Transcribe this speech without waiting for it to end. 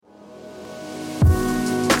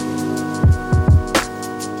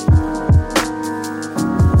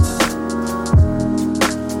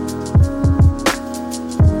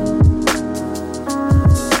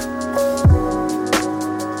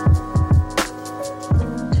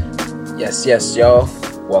Yes, y'all.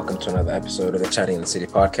 Welcome to another episode of the Chatting in the City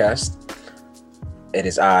podcast. It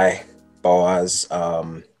is I, Boaz.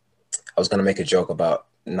 I was gonna make a joke about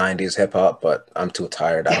 90s hip hop, but I'm too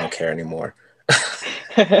tired. I don't care anymore.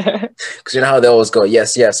 Because you know how they always go,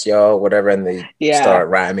 yes, y'all, whatever, and they start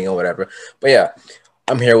rhyming or whatever. But yeah,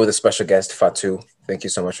 I'm here with a special guest, Fatu. Thank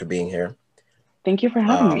you so much for being here. Thank you for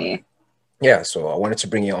having me. Yeah, so I wanted to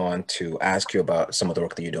bring you on to ask you about some of the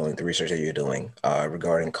work that you're doing, the research that you're doing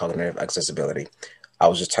regarding cognitive accessibility. I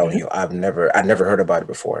was just telling you, I'd never heard about it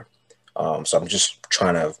before. So I'm just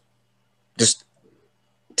trying to just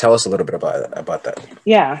tell us a little bit about that.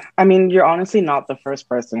 Yeah, I mean, you're honestly not the first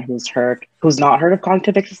person who's not heard of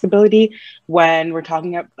cognitive accessibility. When we're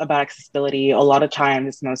talking about accessibility, a lot of times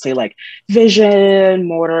it's mostly like vision,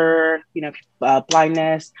 motor,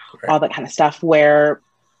 blindness, Right. all that kind of stuff, where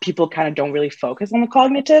people kind of don't really focus on the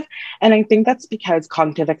cognitive. And I think that's because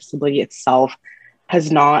cognitive accessibility itself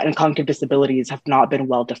and cognitive disabilities have not been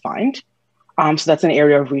well defined. So that's an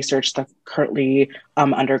area of research that's currently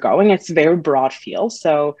undergoing. It's a very broad field,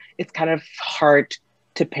 so it's kind of hard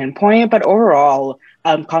to pinpoint. But overall,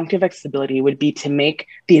 cognitive accessibility would be to make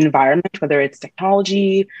the environment, whether it's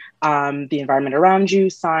technology, the environment around you,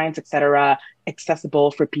 science, etc.,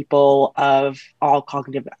 accessible for people of all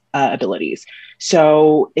cognitive abilities.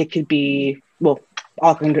 So it could be, well,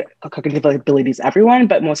 all cognitive abilities, everyone,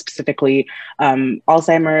 but most specifically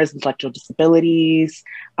Alzheimer's, intellectual disabilities,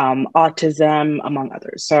 autism, among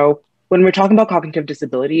others. So when we're talking about cognitive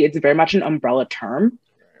disability, it's very much an umbrella term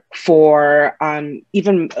for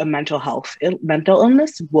even a mental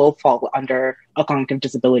illness will fall under a cognitive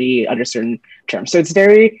disability under certain terms. So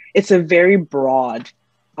it's a very broad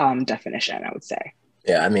definition, I would say.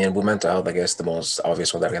 Yeah, I mean, with mental health, I guess the most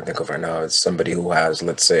obvious one that I can think of right now is somebody who has,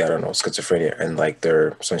 let's say, I don't know, schizophrenia and like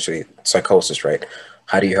they're essentially psychosis, right?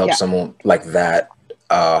 How do you help someone like that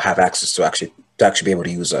have access to actually be able to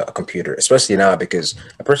use a computer, especially now because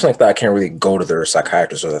a person like that can't really go to their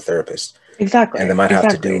psychiatrist or their therapist, Exactly. and they might have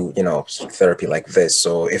to do therapy like this.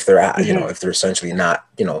 So if they're if they're essentially not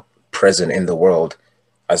present in the world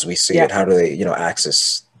as we see it, how do they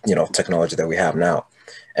access technology that we have now?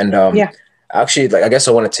 And actually, like, I guess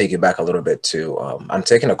I want to take you back a little bit to, I'm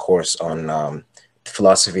taking a course on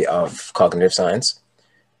philosophy of cognitive science.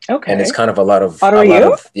 Okay. And it's kind of a lot of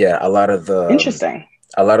the, interesting.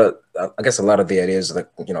 I guess a lot of the ideas that,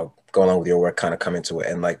 go along with your work kind of come into it.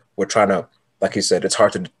 And like, we're trying to, like you said, it's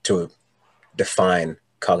hard to define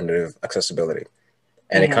cognitive accessibility.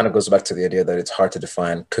 And it kind of goes back to the idea that it's hard to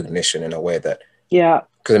define cognition in a way that,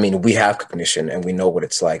 because I mean, we have cognition and we know what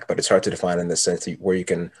it's like, but it's hard to define in the sense where you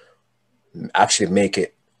can actually make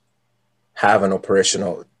it have an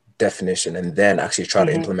operational definition and then actually try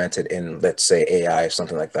to implement it in, let's say, AI or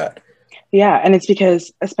something like that. Yeah, and it's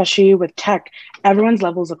because, especially with tech, everyone's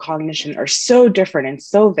levels of cognition are so different and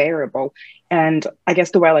so variable. And I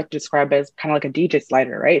guess the way I like to describe it is kind of like a DJ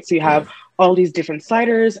slider, right? So you have all these different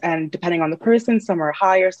sliders, and depending on the person, some are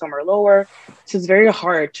higher, some are lower. So it's very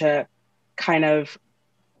hard to kind of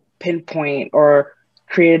pinpoint or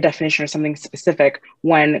create a definition or something specific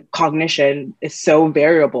when cognition is so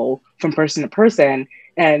variable from person to person,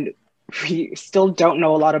 and we still don't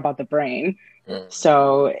know a lot about the brain.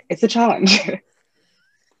 So it's a challenge.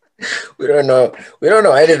 We don't know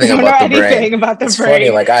anything about the brain. It's funny,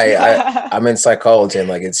 like I'm in psychology, and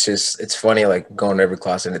like it's funny, like going to every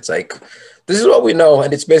class and it's like, this is what we know,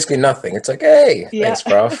 and it's basically nothing. It's like, hey, thanks,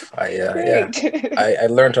 prof. I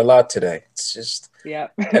learned a lot today. It's just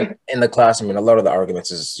and in the class, I mean, a lot of the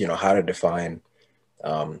arguments is how to define,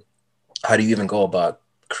 how do you even go about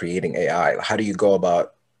creating AI? How do you go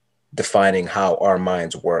about defining how our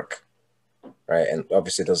minds work? Right. And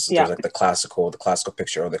obviously there's like the classical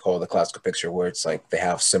picture, or they call it the classical picture, where it's like they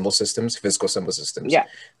have symbol systems, physical symbol systems. In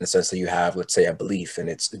the sense that you have, let's say, a belief and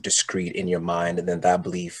it's discrete in your mind, and then that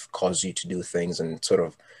belief causes you to do things, and sort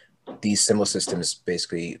of these symbol systems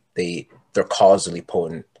basically they're causally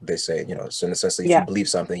potent, they say, so in the sense that if you believe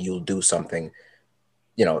something, you'll do something,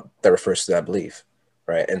 that refers to that belief.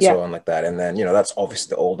 Right. And so on like that. And then, that's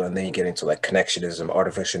obviously the older, and then you get into like connectionism,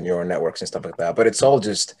 artificial neural networks and stuff like that. But it's all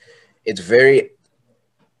just, it's very,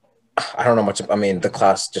 I don't know much. I mean, the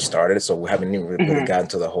class just started, so we haven't even really gotten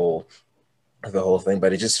to the whole thing,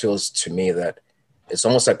 but it just feels to me that it's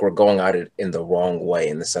almost like we're going at it in the wrong way,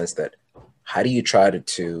 in the sense that how do you try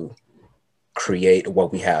to create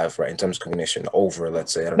what we have, right, in terms of cognition over,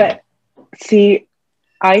 let's say, I don't know. See,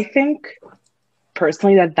 I think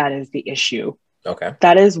personally that is the issue. Okay.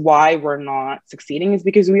 That is why we're not succeeding, is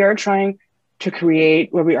because we are trying to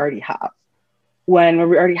create what we already have. When what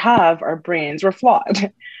we already have, our brains were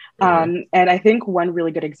flawed. And I think one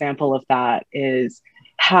really good example of that is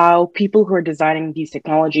how people who are designing these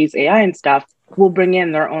technologies, AI and stuff, will bring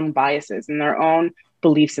in their own biases and their own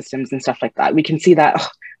belief systems and stuff like that. We can see that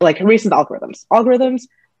like racist algorithms. Algorithms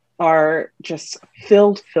are just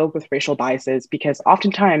filled with racial biases because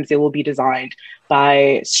oftentimes they will be designed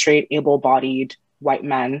by straight, able-bodied white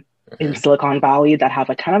men in Silicon Valley that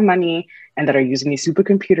have a ton of money and that are using these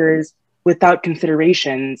supercomputers without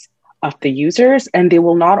considerations of the users. And they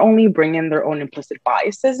will not only bring in their own implicit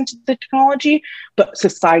biases into the technology, but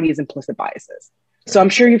society's implicit biases. So I'm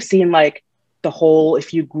sure you've seen like the whole,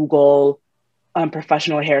 if you Google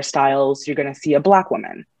professional hairstyles, you're going to see a Black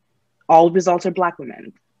woman. All results are Black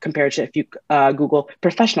women compared to if you Google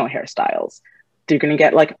professional hairstyles, you're going to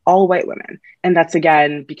get like all white women. And that's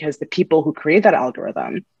again, because the people who create that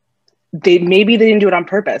algorithm, maybe they didn't do it on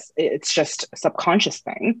purpose. It's just a subconscious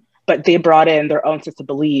thing, but they brought in their own sets of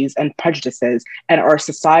beliefs and prejudices and our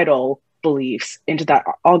societal beliefs into that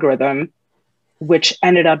algorithm, which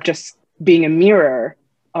ended up just being a mirror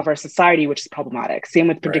of our society, which is problematic. Same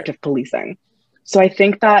with predictive policing. So I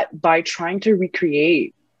think that by trying to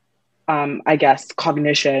recreate, I guess,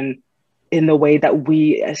 cognition in the way that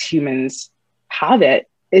we as humans have it,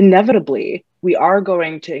 inevitably, we are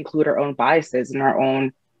going to include our own biases and our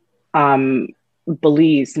own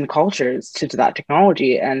beliefs and cultures to that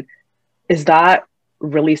technology. And is that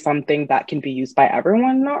really something that can be used by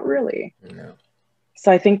everyone? Not really. No.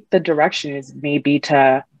 So I think the direction is maybe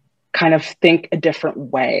to kind of think a different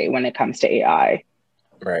way when it comes to AI.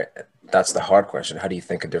 Right. That's the hard question. How do you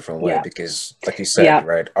think a different way? Because like you said,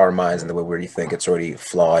 right, our minds and the way we already think, it's already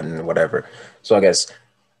flawed and whatever. So I guess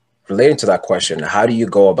relating to that question, how do you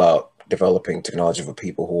go about developing technology for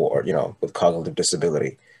people who are, you know, with cognitive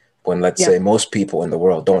disability when, let's say, most people in the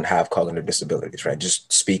world don't have cognitive disabilities, right?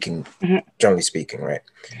 Just speaking, generally speaking, right?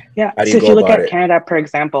 Yeah. So if you look at Canada, for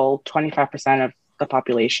example, 25% of the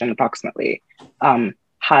population approximately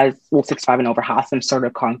has, 65 and over, has some sort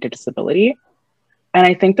of cognitive disability. And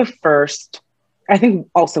I think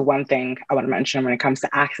also one thing I want to mention when it comes to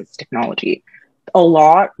access to technology,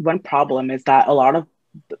 one problem is that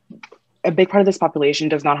a big part of this population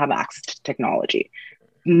does not have access to technology,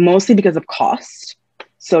 mostly because of cost.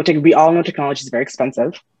 So we all know technology is very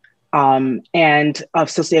expensive, and of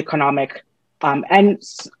socioeconomic, and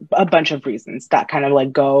a bunch of reasons that kind of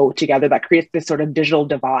like go together that creates this sort of digital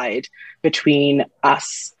divide between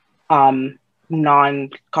us,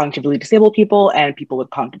 non-cognitively disabled people and people with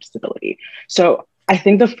cognitive disability. So I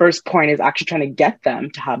think the first point is actually trying to get them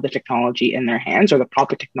to have the technology in their hands, or the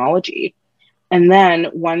proper technology. And then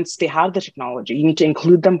once they have the technology, you need to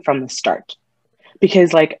include them from the start.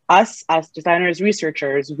 Because like us as designers,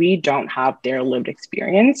 researchers, we don't have their lived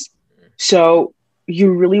experience. So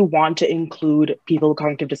you really want to include people with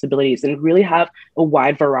cognitive disabilities and really have a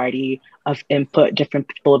wide variety of input, different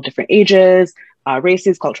people of different ages,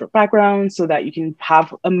 races, cultural backgrounds, so that you can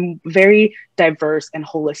have a very diverse and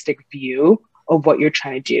holistic view of what you're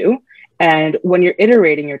trying to do. And when you're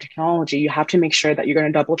iterating your technology, you have to make sure that you're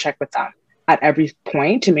going to double check with them at every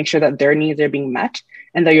point to make sure that their needs are being met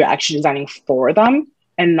and that you're actually designing for them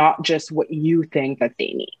and not just what you think that they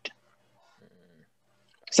need.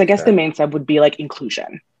 So I guess the main step would be like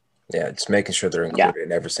inclusion. Yeah, it's making sure they're included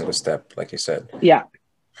in every single step, like you said. Yeah.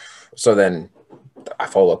 So then a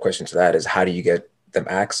follow-up question to that is, how do you get them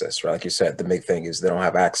access, right? Like you said, the big thing is they don't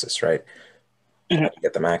have access, right? How do you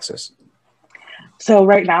get them access? So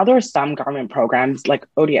right now there are some government programs like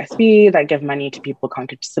ODSP that give money to people with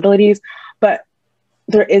cognitive disabilities, but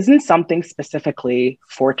there isn't something specifically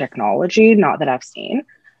for technology, not that I've seen.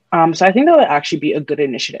 So I think that would actually be a good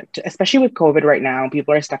initiative, especially with COVID right now.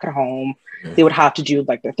 People are stuck at home. They would have to do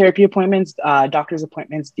like their therapy appointments, doctor's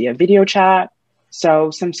appointments via video chat.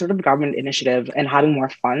 So some sort of government initiative and having more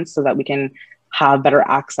funds so that we can have better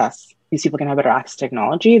access. These people can have better access to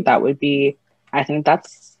technology. That would be, I think that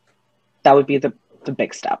would be the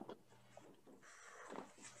big step.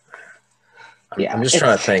 I'm just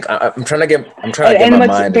trying to think. I'm trying to get my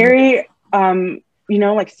mind. Very,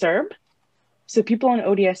 like CERB. So people on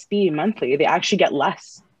ODSP monthly, they actually get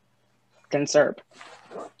less than CERB.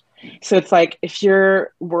 So it's like, if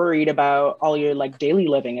you're worried about all your like daily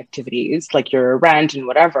living activities, like your rent and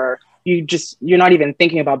whatever, you're not even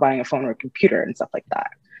thinking about buying a phone or a computer and stuff like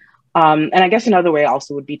that. And I guess another way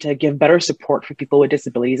also would be to give better support for people with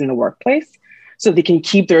disabilities in the workplace, so they can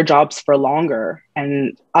keep their jobs for longer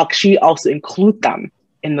and actually also include them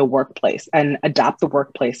in the workplace and adapt the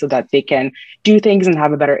workplace so that they can do things and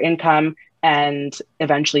have a better income and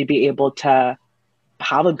eventually be able to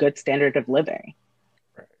have a good standard of living.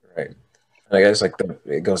 Right. And I guess like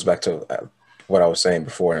it goes back to what I was saying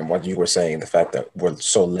before and what you were saying, the fact that we're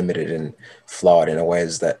so limited and flawed in a way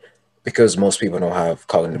is that because most people don't have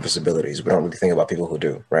cognitive disabilities, we don't really think about people who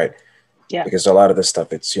do, right? Yeah. Because a lot of this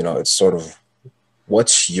stuff, it's, you know, it's sort of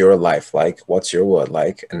what's your life like, what's your world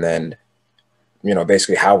like, and then, you know,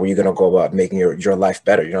 basically how are you going to go about making your life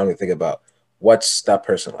better? You don't even think about what's that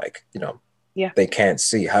person like, you know. Yeah. They can't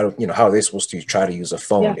see how to, you know, how are they supposed to try to use a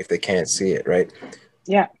phone if they can't see it, right?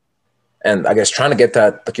 Yeah. And I guess trying to get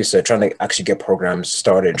that, like you said, trying to actually get programs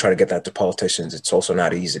started and try to get that to politicians, it's also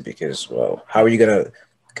not easy because, well, how are you going to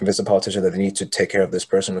convince a politician that they need to take care of this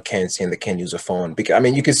person who can't see and they can't use a phone? Because, I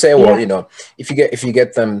mean, you could say, well, you know, if you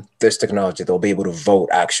get them this technology, they'll be able to vote.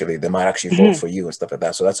 Actually, they might actually vote for you and stuff like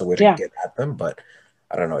that. So that's a way to get at them. But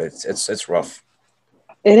I don't know, it's rough.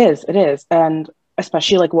 It is, and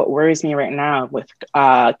especially like what worries me right now with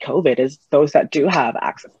COVID is those that do have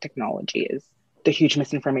access to technology is the huge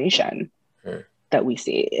misinformation that we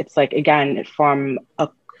see. It's like, again, from a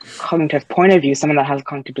cognitive point of view, someone that has a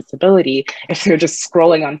cognitive disability, if they're just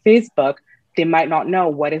scrolling on Facebook, they might not know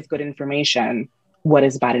what is good information, what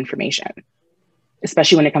is bad information,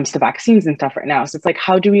 especially when it comes to vaccines and stuff right now. So it's like,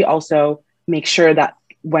 how do we also make sure that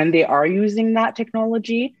when they are using that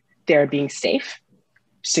technology, they're being safe,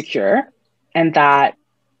 secure, and that,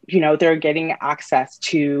 you know, they're getting access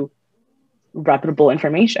to reputable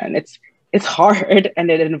information. It's hard, and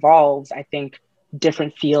it involves, I think,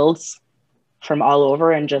 different fields from all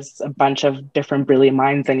over and just a bunch of different brilliant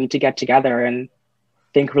minds that need to get together and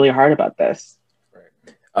think really hard about this.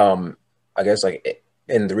 Right. I guess like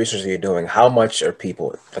in the research that you're doing, how much are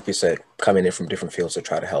people, like you said, coming in from different fields to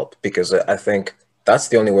try to help? Because I think that's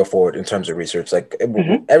the only way forward in terms of research. Like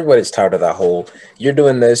everybody's tired of that whole, you're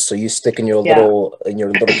doing this, so you stick in your little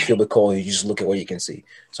cubicle and you just look at what you can see.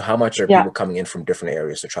 So how much are people coming in from different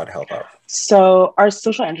areas to try to help out? So our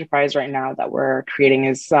social enterprise right now that we're creating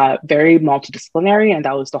is very multidisciplinary, and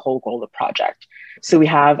that was the whole goal of the project. So we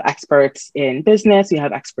have experts in business, we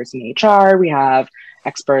have experts in HR, we have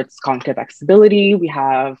experts cognitive accessibility, we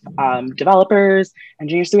have developers,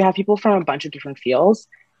 engineers. So we have people from a bunch of different fields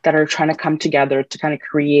that are trying to come together to kind of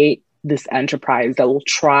create this enterprise that will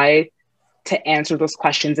try to answer those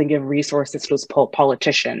questions and give resources to those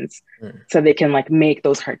politicians so they can like make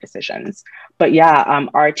those hard decisions. But yeah,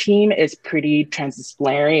 our team is pretty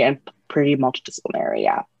transdisciplinary and pretty multidisciplinary.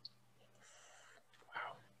 Yeah.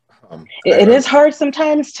 It is hard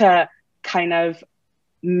sometimes to kind of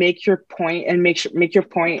make your point and make your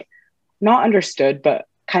point not understood, but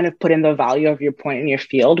kind of put in the value of your point in your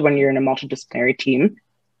field when you're in a multidisciplinary team.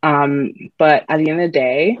 But at the end of the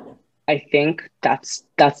day, I think that's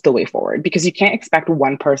the way forward, because you can't expect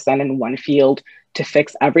one person in one field to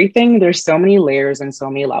fix everything. There's so many layers and so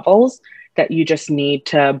many levels that you just need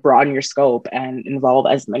to broaden your scope and involve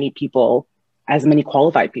as many people, as many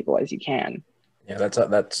qualified people as you can. Yeah,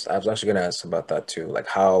 that's I was actually going to ask about that too. Like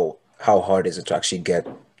how hard is it to actually get,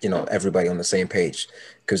 you know, everybody on the same page?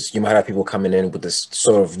 Because you might have people coming in with this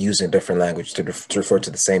sort of using different language to refer to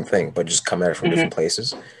the same thing, but just come at it from different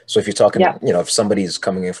places. So if you're talking, you know, if somebody's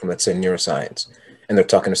coming in from, let's say, neuroscience, and they're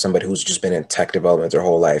talking to somebody who's just been in tech development their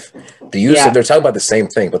whole life, they're talking about the same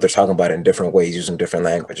thing, but they're talking about it in different ways using different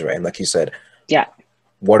language, right? And like you said,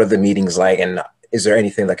 what are the meetings like, and is there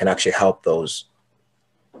anything that can actually help those?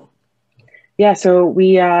 Yeah, so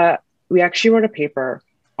we actually wrote a paper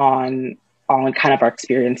on kind of our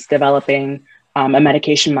experience developing a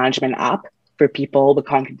medication management app for people with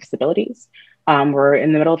cognitive disabilities. We're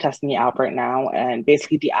in the middle of testing the app right now, and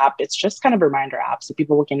basically the app, it's just kind of a reminder app. So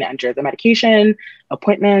people can enter the medication,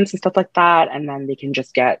 appointments and stuff like that, and then they can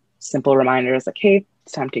just get simple reminders like, hey,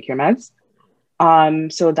 it's time to take your meds.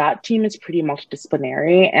 So that team is pretty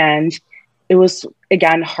multidisciplinary, and it was,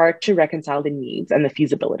 again, hard to reconcile the needs and the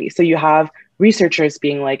feasibility. So you have researchers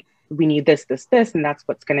being like, we need this, this, this, and that's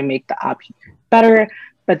what's going to make the app better.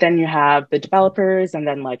 But then you have the developers and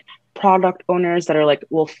then like product owners that are like,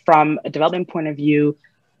 well, from a development point of view,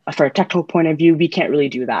 for a technical point of view, we can't really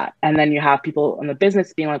do that. And then you have people in the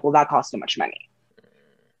business being like, well, that costs so much money.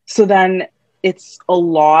 So then it's a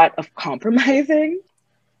lot of compromising.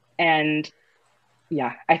 And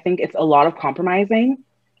yeah, I think it's a lot of compromising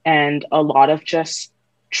and a lot of just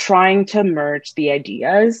trying to merge the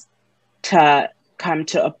ideas to come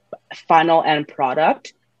to a final end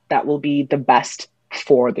product that will be the best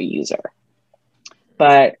for the user.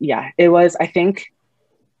 But yeah, it was, I think,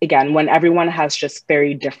 again, when everyone has just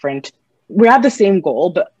very different, we have the same goal,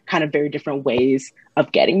 but kind of very different ways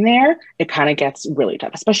of getting there, it kind of gets really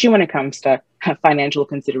tough, especially when it comes to financial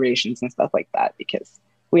considerations and stuff like that, because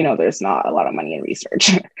we know there's not a lot of money in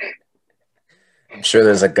research. I'm sure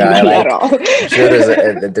there's a guy like, I'm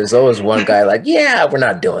sure there's always one guy like, yeah, we're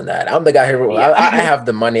not doing that. I'm the guy here. Yeah. I have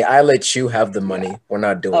the money. I let you have the money. Yeah. We're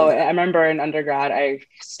not doing that. I remember in undergrad, I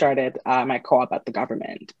started my co-op at the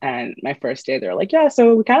government, and my first day, they're like, yeah,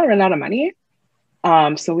 so we kind of ran out of money.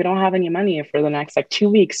 So we don't have any money for the next like 2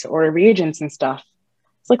 weeks or reagents and stuff.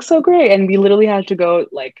 It's like, so great. And we literally had to go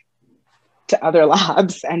like to other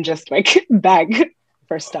labs and just like beg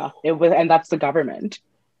for stuff. And that's the government.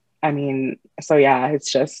 I mean, so yeah,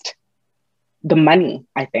 it's just the money,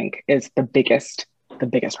 I think, is the biggest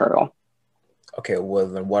hurdle. Okay, well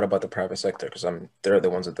then what about the private sector? Because they're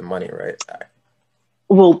the ones with the money, right?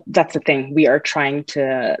 Well, that's the thing. We are trying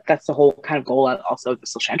to, that's the whole kind of goal also of the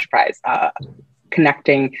social enterprise,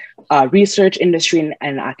 connecting research industry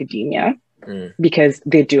and academia, because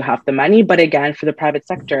they do have the money. But again, for the private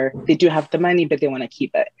sector, they do have the money, but they want to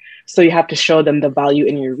keep it. So you have to show them the value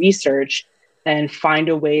in your research and find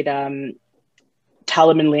a way to tell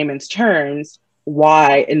them in layman's terms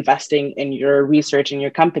why investing in your research in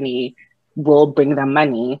your company will bring them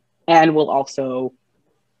money and will also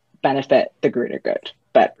benefit the greater good.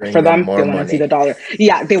 But for them, they want to see the dollar.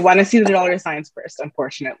 Yeah, they want to see the dollar signs first,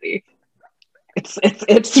 unfortunately.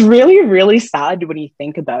 It's really, really sad when you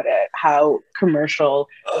think about it, how commercial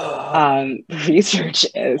research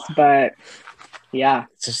is. But yeah.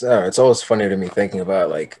 It's just, it's always funny to me thinking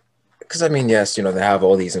about like, because I mean, yes, they have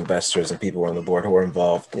all these investors and people on the board who are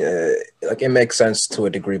involved. Like it makes sense to a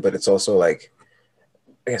degree, but it's also like,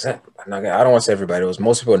 I guess I don't want to say everybody.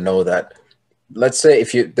 Most people know that. Let's say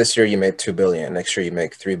if this year you make 2 billion, next year you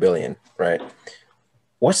make 3 billion, right?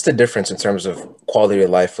 What's the difference in terms of quality of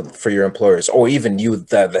life for your employers, or even you,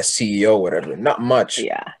 the CEO, whatever? Not much.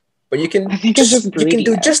 Yeah. But you can you can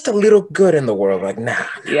do just a little good in the world. Like, nah,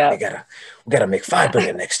 we gotta make 5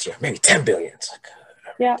 billion next year, maybe 10 billion. It's like,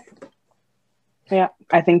 yeah. Yeah,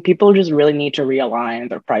 I think people just really need to realign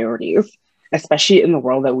their priorities, especially in the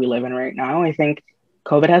world that we live in right now. I think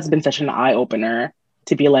COVID has been such an eye-opener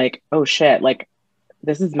to be like, oh shit, like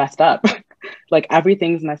this is messed up. Like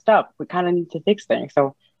everything's messed up. We kind of need to fix things.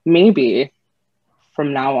 So maybe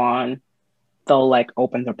from now on, they'll like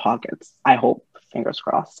open their pockets. I hope, fingers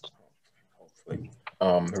crossed. Hopefully.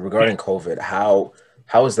 Regarding COVID, how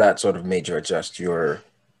has that sort of made you adjust your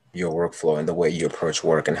workflow and the way you approach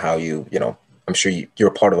work and how I'm sure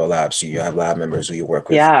you're part of a lab, so you have lab members who you work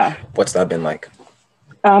with. Yeah. What's that been like?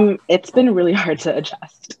 It's been really hard to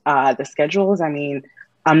adjust the schedules. I mean,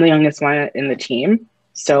 I'm the youngest one in the team,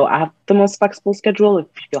 so I have the most flexible schedule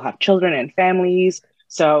if people have children and families.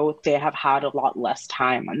 So they have had a lot less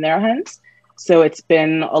time on their hands. So it's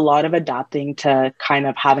been a lot of adapting to kind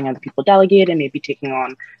of having other people delegate and maybe taking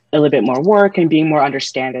on a little bit more work and being more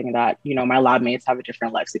understanding that, my lab mates have a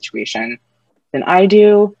different life situation than I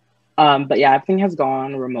do. But yeah, everything has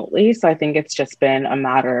gone remotely. So I think it's just been a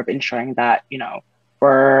matter of ensuring that,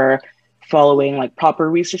 we're following like proper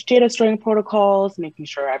research data storing protocols, making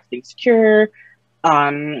sure everything's secure.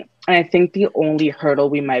 And I think the only hurdle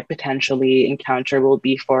we might potentially encounter will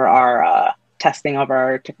be for our testing of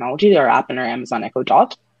our technology, our app and our Amazon Echo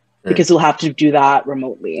Dot, because we'll have to do that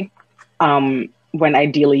remotely. When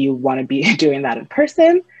ideally you want to be doing that in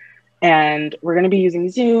person. And we're going to be using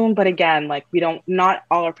Zoom. But again, like not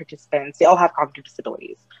all our participants, they all have cognitive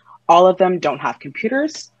disabilities. All of them don't have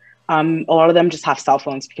computers. A lot of them just have cell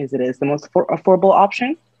phones because it is the most affordable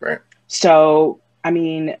option. Right. So, I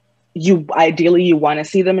mean, ideally you want to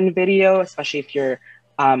see them in video, especially if you're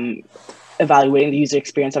evaluating the user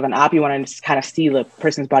experience of an app. You want to just kind of see the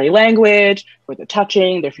person's body language, where they're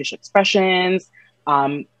touching, their facial expressions,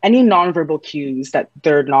 any nonverbal cues that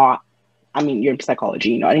they're not. I mean, you're in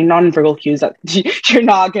psychology, any nonverbal cues that you're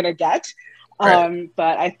not going to get. Right.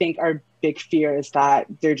 But I think our big fear is that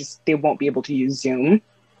they won't be able to use Zoom,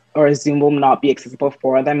 or Zoom will not be accessible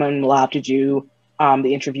for them, and we'll have to do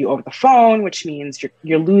the interview over the phone, which means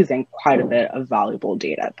you're losing quite a bit of valuable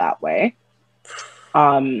data that way.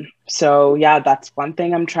 So yeah, that's one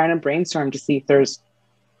thing I'm trying to brainstorm to see if there's,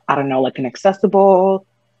 I don't know, like an accessible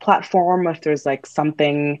platform, if there's like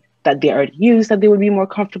something that they already use that they would be more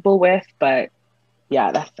comfortable with. But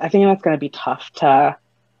yeah, I think that's going to be tough to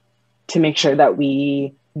make sure that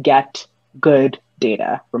we get good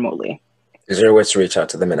data remotely. Is there a way to reach out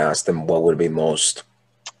to them and ask them what would be most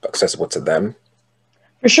accessible to them?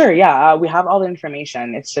 For sure, yeah. We have all the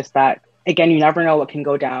information. It's just that, again, you never know what can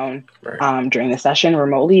go down during the session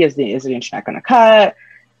remotely. Is the internet going to cut?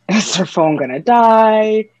 Is their phone going to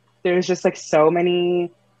die? There's just like so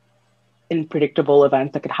many unpredictable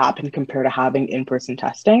events that could happen compared to having in-person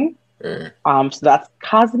testing. So that's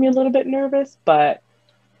causing me a little bit nervous, but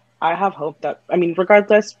I have hope that,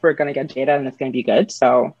 regardless, we're going to get data and it's going to be good.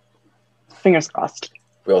 So Fingers crossed.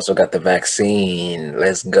 We also got the vaccine.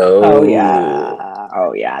 Let's go. Oh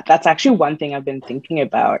yeah. That's actually one thing I've been thinking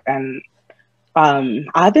about, and I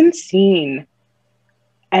haven't seen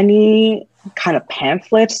any kind of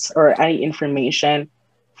pamphlets or any information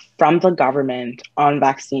from the government on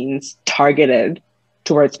vaccines targeted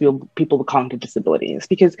towards people with cognitive disabilities,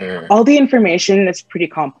 because all the information is pretty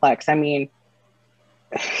complex. I mean,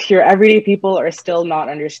 your everyday people are still not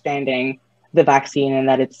understanding the vaccine and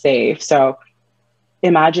that it's safe. So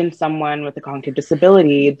imagine someone with a cognitive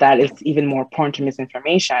disability that is even more prone to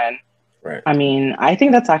misinformation. Right. I mean, I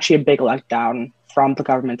think that's actually a big letdown from the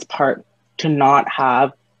government's part to not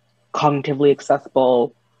have cognitively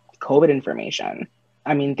accessible COVID information.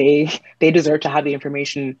 I mean, they deserve to have the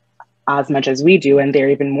information as much as we do, and they're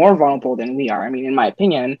even more vulnerable than we are. I mean, in my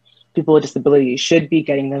opinion, people with disabilities should be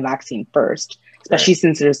getting the vaccine first, especially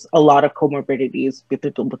since there's a lot of comorbidities with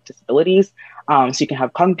people with disabilities. So you can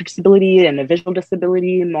have cognitive disability and a visual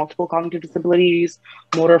disability, multiple cognitive disabilities,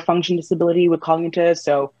 motor function disability with cognitive.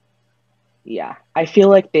 So yeah, I feel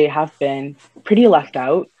like they have been pretty left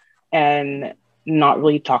out and not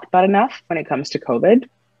really talked about enough when it comes to COVID.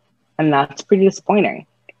 And that's pretty disappointing.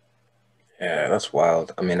 Yeah, that's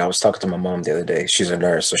wild. I mean, I was talking to my mom the other day. She's a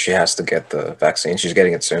nurse, so she has to get the vaccine. She's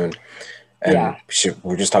getting it soon. And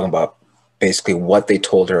we're just talking about basically what they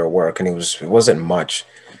told her at work. And it wasn't much.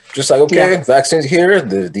 Just like, okay, vaccine's here.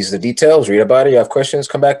 These are the details. Read about it. You have questions,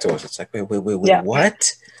 come back to us. It's like, wait,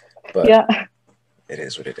 what? But it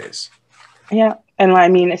is what it is. Yeah. And I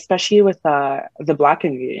mean, especially with the Black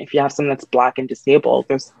community, if you have someone that's Black and disabled,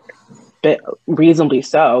 there's reasonably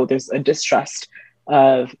so, there's a distrust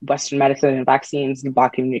of Western medicine and vaccines in the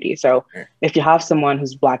Black community. So if you have someone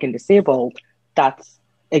who's Black and disabled, that's,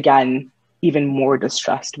 again, even more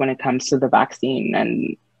distrust when it comes to the vaccine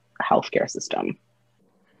and healthcare system.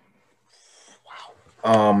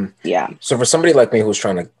 So for somebody like me who's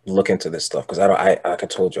trying to look into this stuff, because like I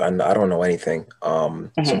told you, I don't know anything. So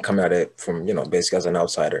I'm coming at it from, basically as an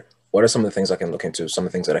outsider. What are some of the things I can look into? Some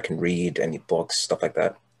of the things that I can read, any books, stuff like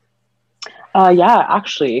that?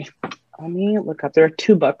 Actually, let me look up. There are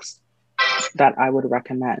 2 books that I would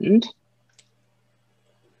recommend.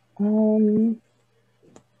 I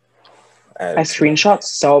screenshot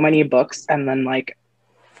so many books and then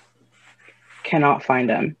cannot find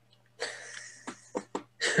them.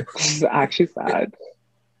 This is actually sad.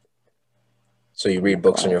 So you read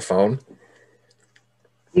books on your phone?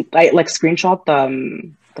 I screenshot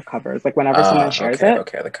the covers, whenever someone shares it.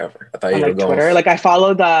 Okay, the cover. I thought you were going Twitter. I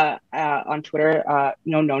follow on Twitter,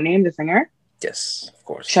 No Name, the singer. Yes, of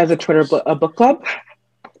course. She has a Twitter a book club.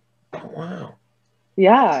 Oh, wow.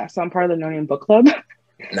 Yeah, so I'm part of the No Name book club.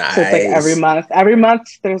 Nice. So it's every month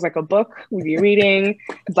there's a book we be reading.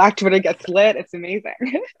 Black Twitter gets lit. It's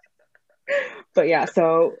amazing. But yeah,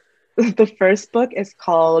 so the first book is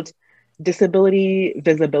called Disability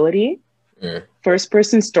Visibility,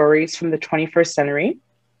 First-Person Stories from the 21st Century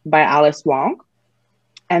by Alice Wong.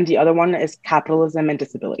 And the other one is Capitalism and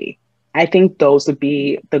Disability. I think those would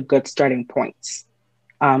be the good starting points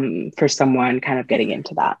for someone kind of getting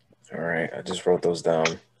into that. All right, I just wrote those down.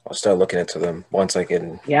 I'll start looking into them once I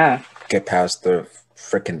can get past the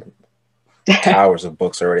freaking towers of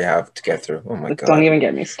books I already have to get through. Oh my God. Don't even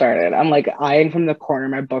get me started. I'm eyeing from the corner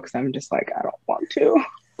of my books. I'm just I don't want to.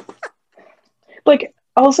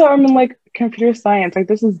 Also, I'm in computer science.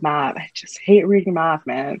 This is math. I just hate reading math,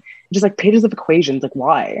 man. Just pages of equations.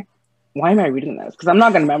 Why? Why am I reading this? Because I'm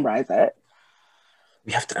not going to memorize it.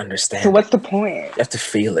 We have to understand. So what's the point? You have to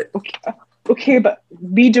feel it. Okay, but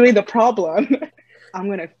me doing the problem, I'm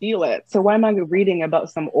going to feel it. So why am I reading about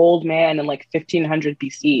some old man in 1500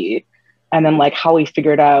 BC and then how he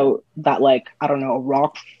figured out that I don't know, a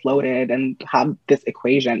rock floated and had this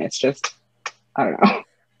equation? It's just, I don't know.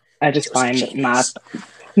 I just find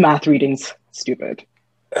math readings stupid.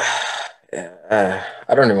 I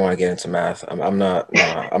don't even want to get into math. I'm not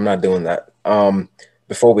doing that.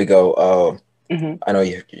 Before we go, I know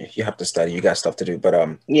you have to study. You got stuff to do, but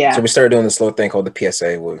So we started doing this little thing called the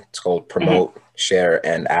PSA. It's called Promote, Share,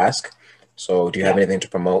 and Ask. So do you have anything to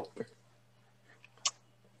promote?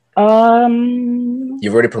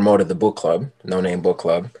 You've already promoted the book club, No Name Book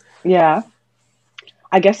Club. Yeah.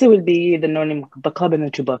 I guess it would be the No Name Book Club and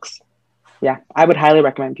the 2 books. Yeah, I would highly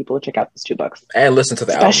recommend people check out those 2 books and listen to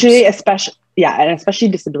the albums. Especially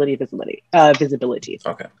disability visibility.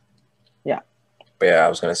 Okay. Yeah. But yeah, I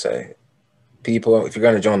was gonna say, people, if you're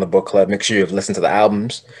gonna join the book club, make sure you've listened to the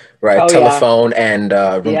albums, right? Telephone and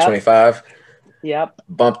Room 25. Yep.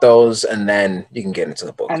 Bump those, and then you can get into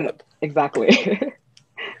the book club. Exactly.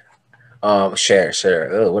 Share.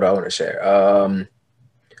 What do I want to share?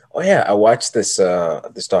 I watched this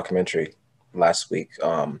documentary last week.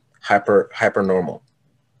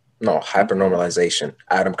 Hypernormalization.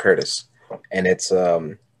 Adam Curtis, and it's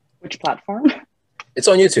which platform? It's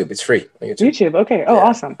on YouTube. It's free on YouTube. YouTube. Okay. Oh, yeah.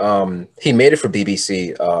 Awesome. He made it for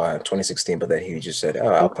BBC in 2016, but then he just said, "Oh,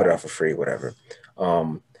 I'll put it out for free, whatever."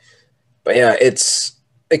 But yeah, it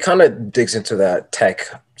kind of digs into that tech,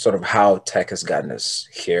 sort of how tech has gotten us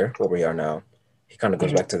here where we are now. He kind of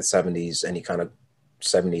goes back to the 70s, and he kind of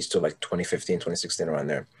 70s to like 2015, 2016, around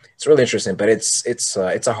there. It's really interesting, but it's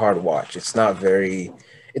a hard watch. It's not very.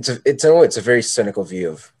 It's a very cynical view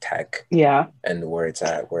of tech. Yeah. And where it's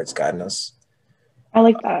at, where it's gotten us. I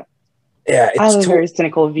like that. Yeah, I have a very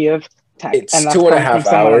cynical view of tech. It's 2.5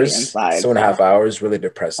 hours. Inside, 2.5 hours, really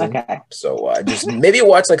depressing. Okay. So just maybe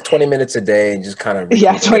watch like 20 minutes a day and just kind of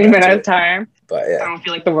 20 minutes at a time. But yeah, I don't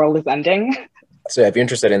feel like the world is ending. So yeah, if you're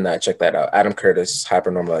interested in that, check that out. Adam Curtis,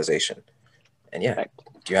 Hypernormalization. And yeah,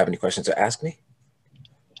 do you have any questions to ask me?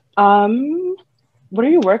 What are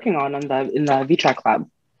you working on in the VTRAC lab?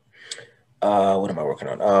 What am I working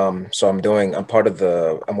on? So I'm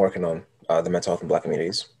working on the mental health in Black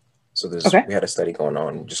communities. So we had a study going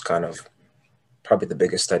on, just kind of probably the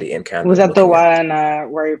biggest study in Canada. Was that the one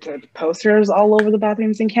where you put posters all over the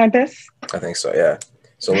bathrooms in campus? I think so, yeah.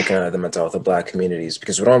 So looking at the mental health of Black communities,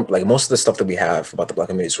 because we don't, like, most of the stuff that we have about the Black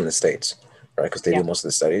communities from the States, right? Because they do most of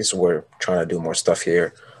the studies. So we're trying to do more stuff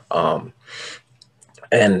here. And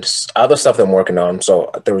other stuff that I'm working on.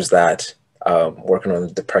 So there was that, working on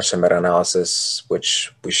the depression meta-analysis,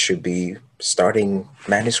 which we should be starting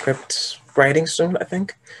manuscript writing soon, I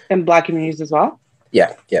think. In Black communities as well?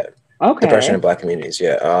 Yeah. Okay. Depression in Black communities,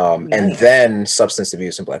 yeah. Nice. And then substance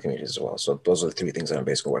abuse in Black communities as well. So those are the three things that I'm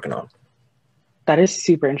basically working on. That is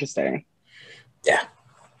super interesting. Yeah.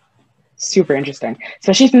 Super interesting.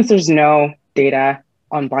 Especially since there's no data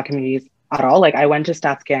on Black communities at all. Like, I went to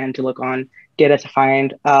StatsCan to look on data to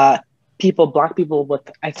find Black people with,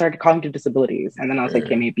 I started cognitive disabilities. And then I was like,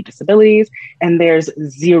 okay, maybe disabilities. And there's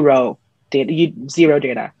zero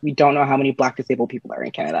data. We don't know how many Black disabled people are in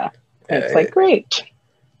Canada. And it's like, great.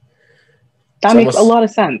 That makes a lot of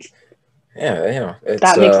sense. Yeah,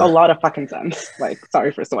 that makes a lot of fucking sense. Like,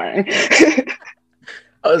 sorry for swearing.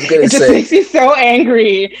 I was gonna say, it just makes me so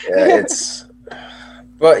angry. Yeah,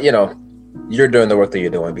 but you're doing the work that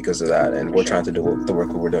you're doing because of that, and we're trying to do the work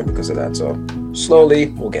that we're doing because of that. So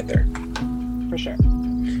slowly, we'll get there. For sure.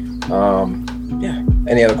 Yeah.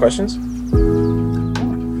 Any other questions?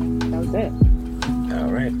 That was it.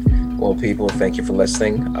 All right. Well, people, thank you for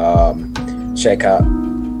listening. Check out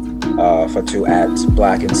Fatou at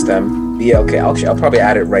Black in STEM. BLK. I'll probably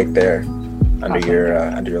add it right there under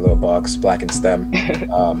your little box. Black in STEM.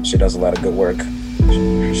 She does a lot of good work.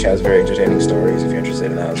 She has very entertaining stories if you're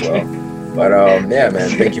interested in that as well. But yeah, man,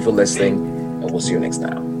 thank you for listening, and we'll see you next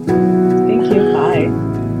time. Thank you. Bye.